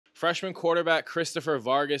Freshman quarterback Christopher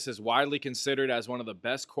Vargas is widely considered as one of the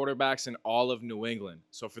best quarterbacks in all of New England.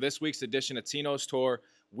 So for this week's edition of Tino's Tour,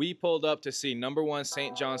 we pulled up to see #1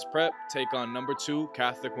 St. John's Prep take on #2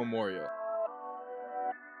 Catholic Memorial.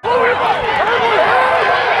 What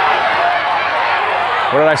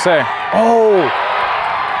did I say? Oh!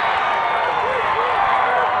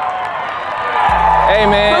 Hey,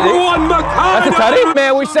 man. That's a tutty?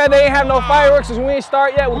 Man, we said they ain't have no fireworks since we ain't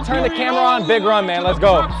start yet. We turned the camera on. Big run, man. Let's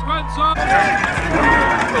go.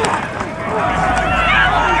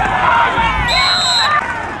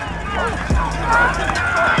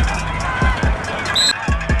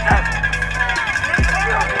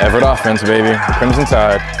 Everett offense, baby. Crimson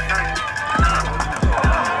Tide.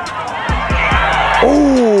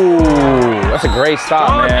 Ooh, that's a great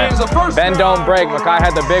stop, man. Bend don't break. Mackay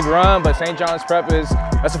had the big run, but St. John's Prep is,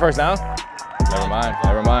 that's the first down? Never mind,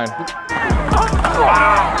 never mind.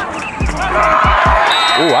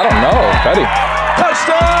 Ooh, I don't know, Betty.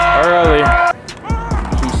 Touchdown! Early.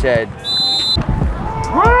 He said.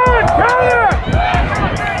 Run, got it!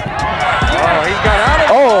 Oh, he got out of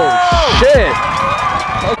it. Oh, shit.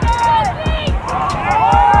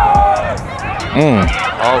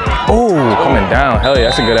 Oh, coming down. Hell yeah,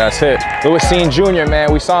 that's a good ass hit. Lewis Seen Jr.,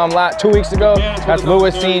 man. We saw him 2 weeks ago. That's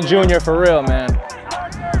Lewis Seen Jr. for real, man.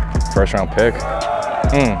 First round pick. Dude,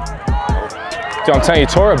 I'm telling you,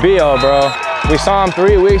 Toribio, bro. We saw him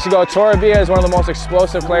 3 weeks ago. Toribio is one of the most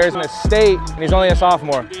explosive players in the state, and he's only a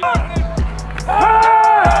sophomore.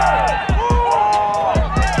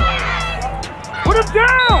 Put him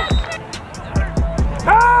down!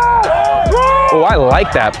 Oh, I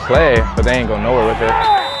like that play, but they ain't go nowhere with it.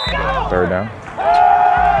 Third down.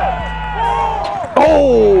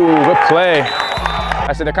 Oh, good play.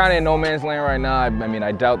 I said they're kind of in no man's land right now. I mean,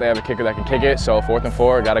 I doubt they have a kicker that can kick it, so 4th and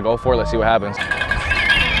 4, gotta go for it. Let's see what happens.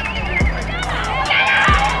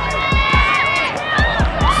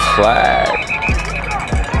 Flag.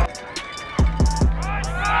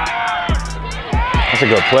 That's a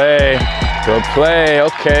good play. Good play,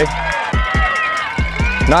 okay.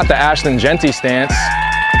 Not the Ashton Genty stance.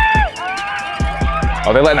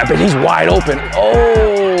 Oh, they're letting that, but he's wide open.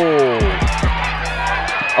 Oh.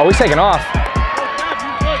 Oh, he's taking off.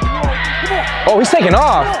 Oh, he's taking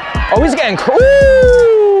off. Oh, he's getting cool.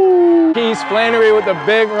 He's Flannery with the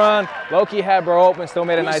big run. Loki had bro open, still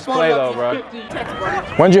made a nice play though, bro.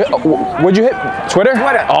 When'd you hit? Twitter?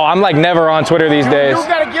 Oh, I'm like never on Twitter these days. You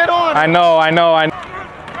gotta get on. I know.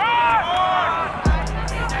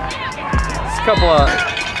 Couple of.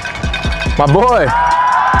 My boy.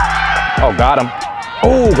 Oh, got him.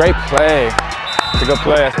 Oh, great play. It's a good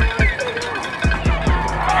play.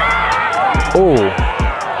 Oh.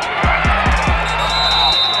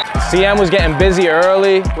 CM was getting busy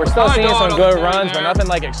early. We're still seeing some good runs, but nothing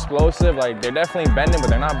like explosive. Like they're definitely bending, but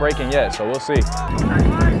they're not breaking yet, so we'll see.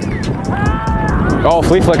 Oh,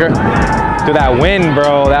 flea flicker. Dude, that win,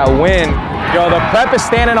 bro, that win. Yo, the prep is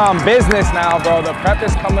standing on business now, bro. The prep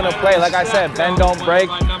is coming to play. Like I said, bend don't break.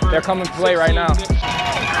 They're coming to play right now.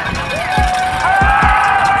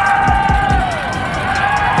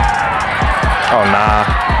 Oh, nah.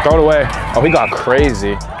 Throw it away. Oh, he got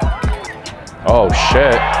crazy. Oh,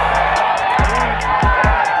 shit.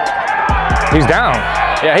 He's down.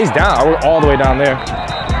 Yeah, he's down. We're all the way down there.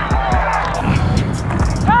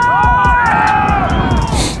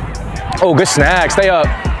 Oh, good snag. Stay up.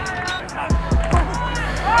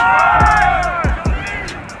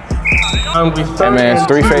 Hey man, it's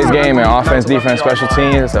 3-phase game, man. Offense, defense, special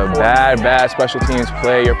teams. It's a bad special teams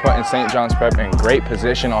play. You're putting St. John's Prep in great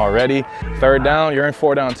position already. 3rd down, you're in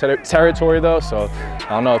 4-down territory though, so I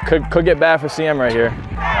don't know. Could get bad for CM right here.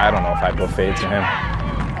 I don't know if I'd go fade to him.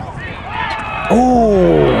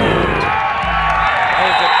 Ooh.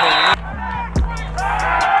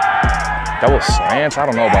 Double slants? I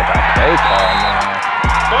don't know about that play call, man.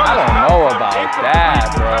 I don't know about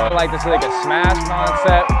that, bro. I like this like a smash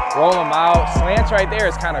concept, roll them out. Slants right there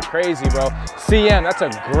is kind of crazy, bro. CM, that's a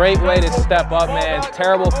great way to step up, man.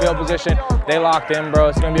 Terrible field position. They locked in, bro.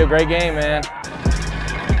 It's going to be a great game, man.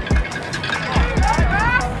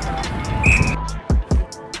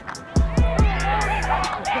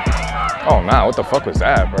 Oh, nah, what the fuck was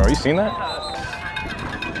that, bro? You seen that?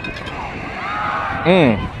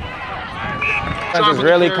 This is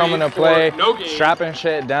really coming to play, strapping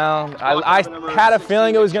shit down. I had a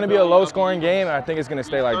feeling it was going to be a low-scoring game, and I think it's going to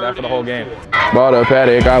stay like that for the whole game. Ball to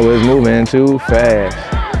Paddock, I was moving too fast.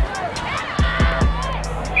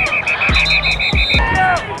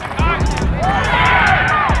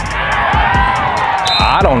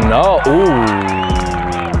 I don't know. Ooh.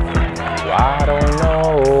 I don't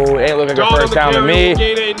know. Ain't looking like a first down to me.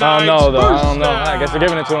 I don't know, though. I don't know. I guess they're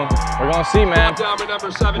giving it to him. We're going to see, man.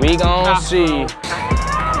 We going to see.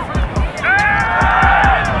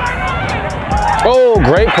 Oh,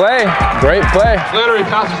 great play. Great play. Flannery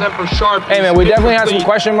passes him for Sharp. Hey, man, we definitely had some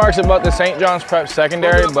question marks about the St. John's Prep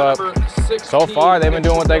secondary, but so far, they've been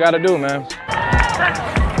doing what they got to do, man.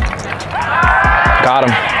 Got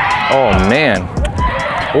him. Oh, man.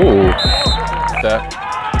 Ooh. That.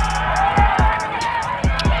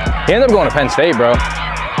 He ended up going to Penn State, bro.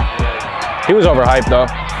 He was overhyped, though.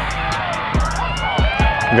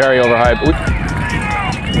 Very overhyped.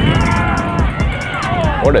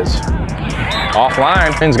 What is?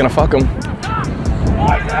 Offline. Finn's gonna fuck him.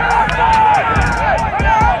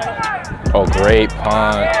 Oh, great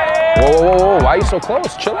punt. Whoa, whoa, whoa, whoa. Why are you so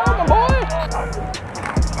close? Chill out, my boy.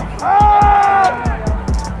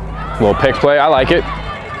 Little pick play. I like it.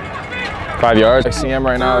 5 yards. I see him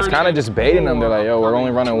right now. It's kind of just baiting them. They're like, yo, we're only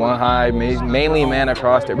running one high, mainly man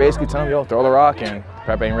across. They're basically telling me, yo, throw the rock in.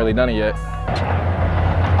 Prep ain't really done it yet.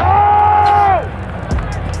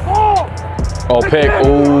 Oh, pick.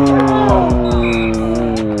 Ooh.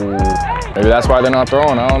 Maybe that's why they're not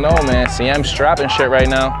throwing. I don't know, man. CM strapping shit right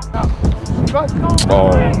now. Oh,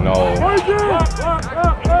 no.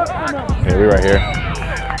 Yeah, we right here.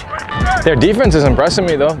 Their defense is impressing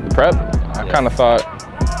me, though. The Prep, I kind of thought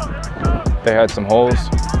they had some holes.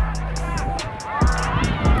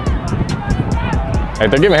 Hey,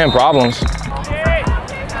 they're giving him problems.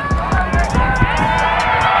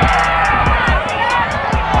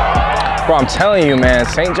 Bro, I'm telling you, man,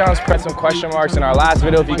 St. John's Prep some question marks in our last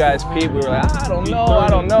video. If you guys peeped, we were like, I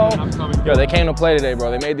don't know. Yo, they came to play today,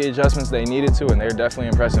 bro. They made the adjustments they needed to, and they're definitely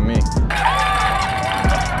impressing me.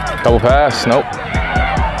 Double pass, nope.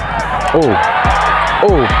 Ooh,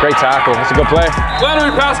 ooh, great tackle. That's a good play.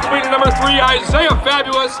 Flannery pass complete to number 3, Isaiah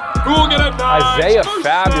Fabulous, who will get a nice Isaiah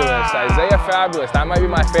Fabulous, Isaiah Fabulous. That might be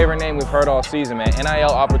my favorite name we've heard all season, man.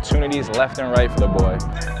 NIL opportunities left and right for the boy.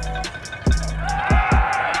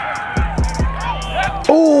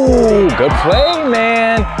 Ooh, good play,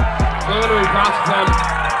 man. Flannery passes him,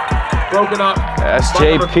 broken up.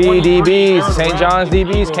 SJP DBs, St. John's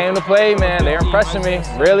DBs came to play, man. They're impressing me,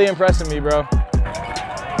 really impressing me, bro.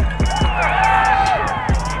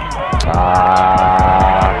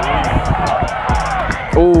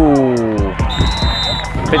 Ooh.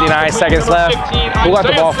 59 seconds left. Who got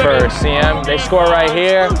the ball first? CM. They score right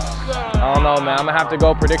here. I don't know, man. I'm gonna have to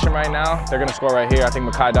go prediction right now. They're gonna score right here. I think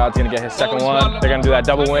Makai Dodd's gonna get his second one. They're gonna do that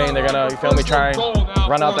double wing. They're gonna, you feel me, try and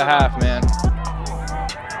run out the half, man.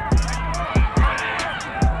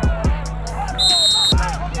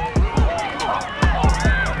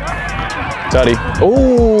 Tutty.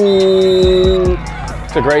 Ooh.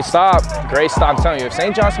 It's a great stop. Great stop. I'm telling you, if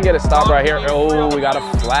St. John's can get a stop right here. Oh, we got a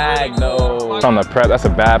flag, though. It's on the Prep. That's a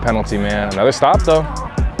bad penalty, man. Another stop, though.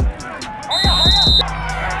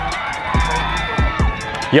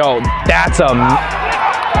 Yo, that's a...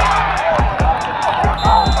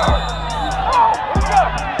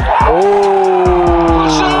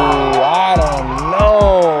 Oh, I don't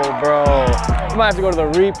know, bro. We might have to go to the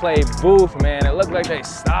replay booth, man. It looked like they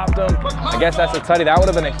stopped him. I guess that's a tutty. That would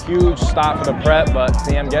have been a huge stop for the Prep, but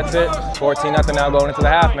CM gets it. 14-0 now going into the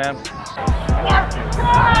half, man.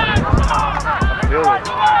 I feel it.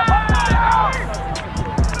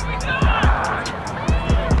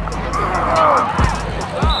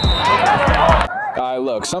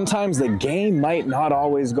 Look, sometimes the game might not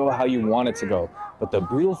always go how you want it to go, but the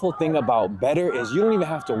beautiful thing about Better is you don't even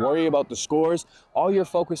have to worry about the scores. All you're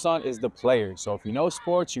focused on is the players. So if you know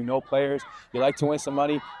sports, you know players, you like to win some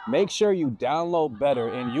money, make sure you download Better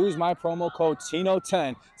and use my promo code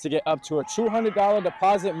TINO10 to get up to a $200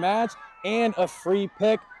 deposit match and a free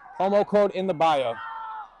pick. Promo code in the bio.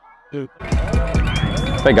 Dude.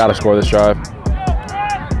 They gotta score this drive.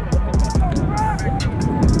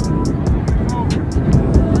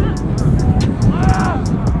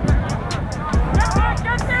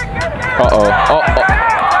 Uh-oh. Uh-oh.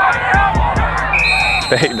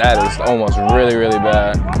 That is almost really, really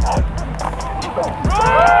bad.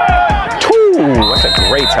 Ooh, that's a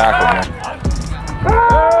great tackle, man.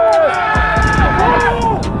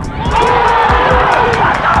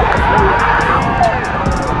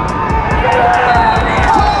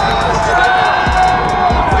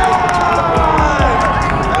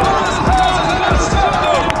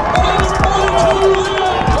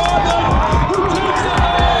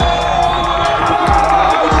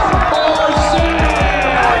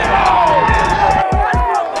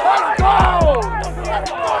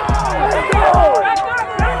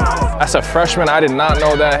 That's a freshman. I did not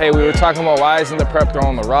know that. Hey, we were talking about why isn't the Prep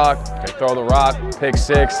throwing the rock? They throw the rock, pick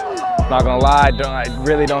 6. Not gonna lie, I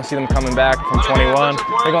really don't see them coming back from 21.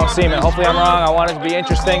 We're gonna see, man. Hopefully I'm wrong. I want it to be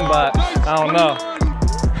interesting, but I don't know.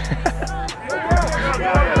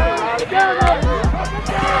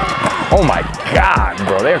 Oh my God,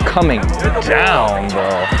 bro. They're coming down, bro.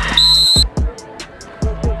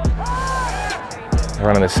 They're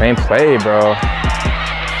running the same play, bro.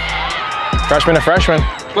 Freshman to freshman.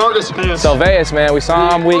 Vargas, man, we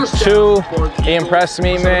saw him week 2. He impressed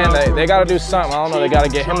me, man. They got to do something. I don't know. They got to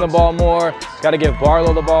get him the ball more. Got to give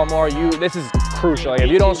Barlow the ball more. This is crucial. Like, if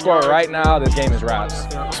you don't score right now, this game is wraps.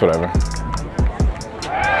 It's whatever.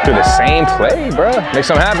 Do the same play, bro. Make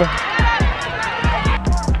something happen.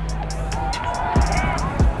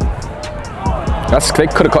 They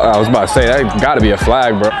could have. I was about to say that got to be a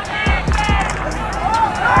flag, bro.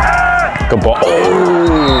 Good ball.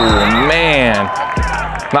 Oh man.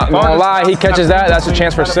 Not gonna lie, he catches that. That's a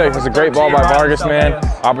chance for 6. It's a great ball by Vargas, man.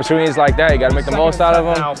 Opportunities like that, you gotta make the most out of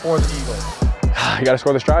them. You gotta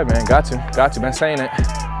score this drive, man. Got to. Been saying it.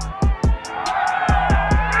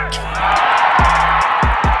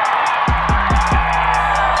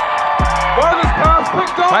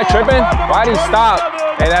 Am I tripping? Why'd he stop?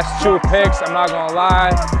 Hey, that's 2 picks. I'm not gonna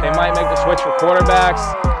lie. They might make the switch for quarterbacks.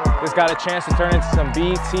 This got a chance to turn into some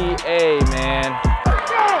BTA, man.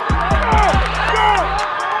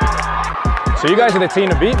 So you guys are the team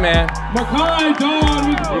to beat, man. You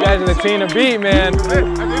guys are the team to beat, man.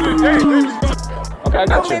 Okay, I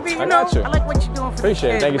got you. I got you. I like what you're doing for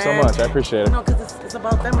Appreciate it. Thank you so much. I appreciate it. You know, because it's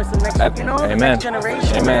about them. It's the next, you know, the next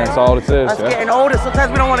generation. Amen. That's all it is. Us getting older,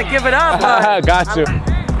 sometimes we don't want to give it up. Got you.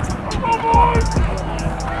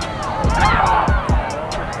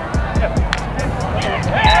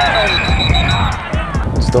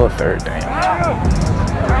 Still a 3rd, damn.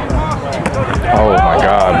 Oh my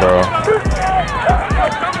God, bro.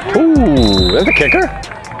 Ooh, that's a kicker.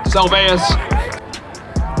 Vargas.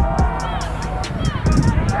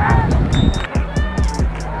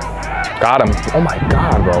 Got him. Oh my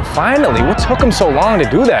God, bro. Finally, what took him so long to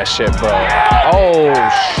do that shit, bro? Oh,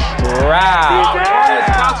 strap.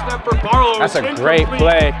 That's a great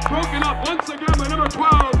play. Broken up once again by number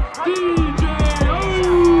 12, DJ.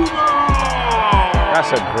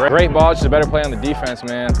 That's a great ball, just a better play on the defense,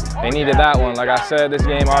 man. They needed that one. Like I said, this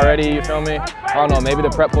game already, you feel me? I don't know, maybe the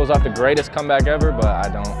prep pulls off the greatest comeback ever, but I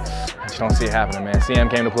just don't see it happening, man. CM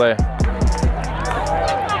came to play.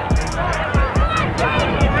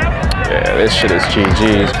 Yeah, this shit is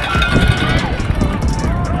GG's.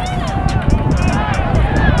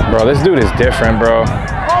 Bro, this dude is different, bro.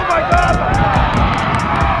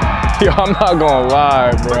 Yo, I'm not gonna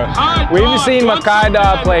lie, bro. We've seen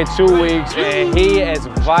Makaido play 2 weeks, and he has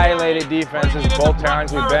violated defenses both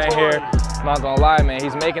times we've been here. I'm not gonna lie, man.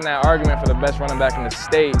 He's making that argument for the best running back in the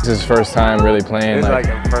state. This is his first time really playing. This is like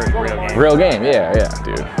the first real game. Real game, yeah,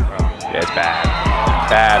 dude. Yeah, it's bad.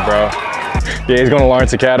 Bad, bro. Yeah, he's going to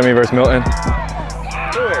Lawrence Academy versus Milton.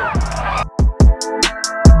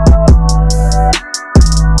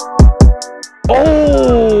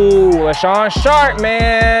 Oh, LaShawn Sharp,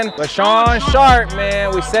 man. LaShawn Sharp,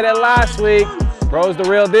 man. We said it last week. Bro's the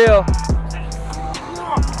real deal.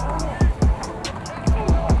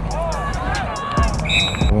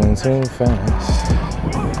 Moving too fast.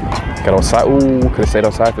 Got outside. Ooh, could have stayed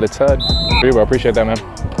outside for the tud. Bro, I appreciate that, man.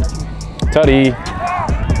 Tuddy.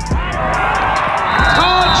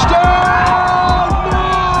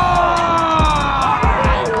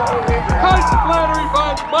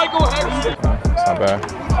 It's not bad.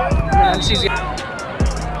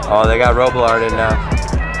 Oh, they got Robillard in now.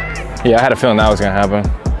 Yeah, I had a feeling that was gonna happen.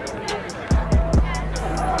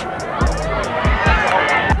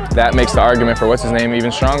 That makes the argument for what's his name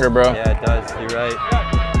even stronger, bro. Yeah, it does. You're right.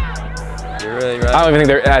 You're really right. I don't even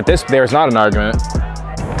think there's not an argument.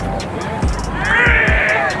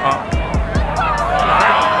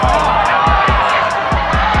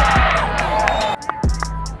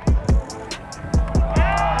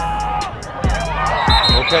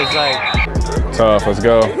 Tough, let's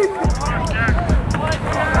go.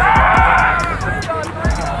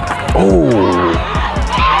 Oh.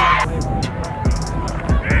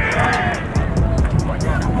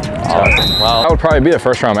 Wow. That would probably be a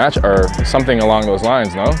first round match or something along those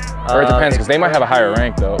lines, no? Or it depends, because they might have a higher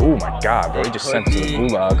rank though. Oh my God, bro, he just sent it to the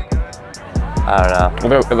gulag. I don't know.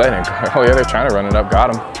 Well, oh yeah, they're trying to run it up,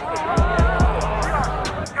 got him.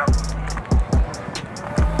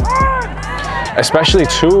 Especially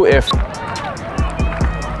too if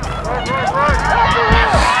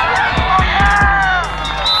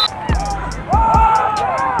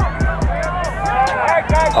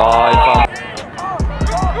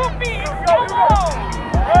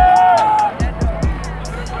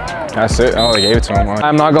That's it. Oh, they gave it to him.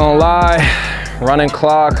 I'm not gonna lie, running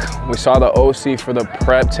clock. We saw the OC for the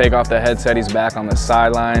prep take off the headset. He's back on the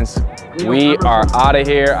sidelines. We are out of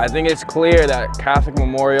here. I think it's clear that Catholic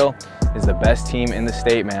Memorial is the best team in the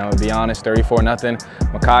state, man. I'll be honest, 34-0.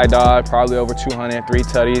 Makai Dog, probably over 200, 3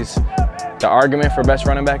 tutties. The argument for best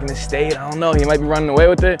running back in the state, I don't know. He might be running away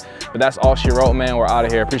with it, but that's all she wrote, man. We're out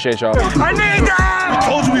of here. Appreciate y'all. I need them! We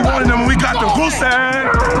told you we wanted them when we got the goose egg.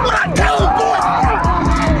 What I tell them, boy?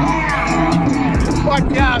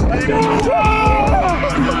 Fuck yeah, baby.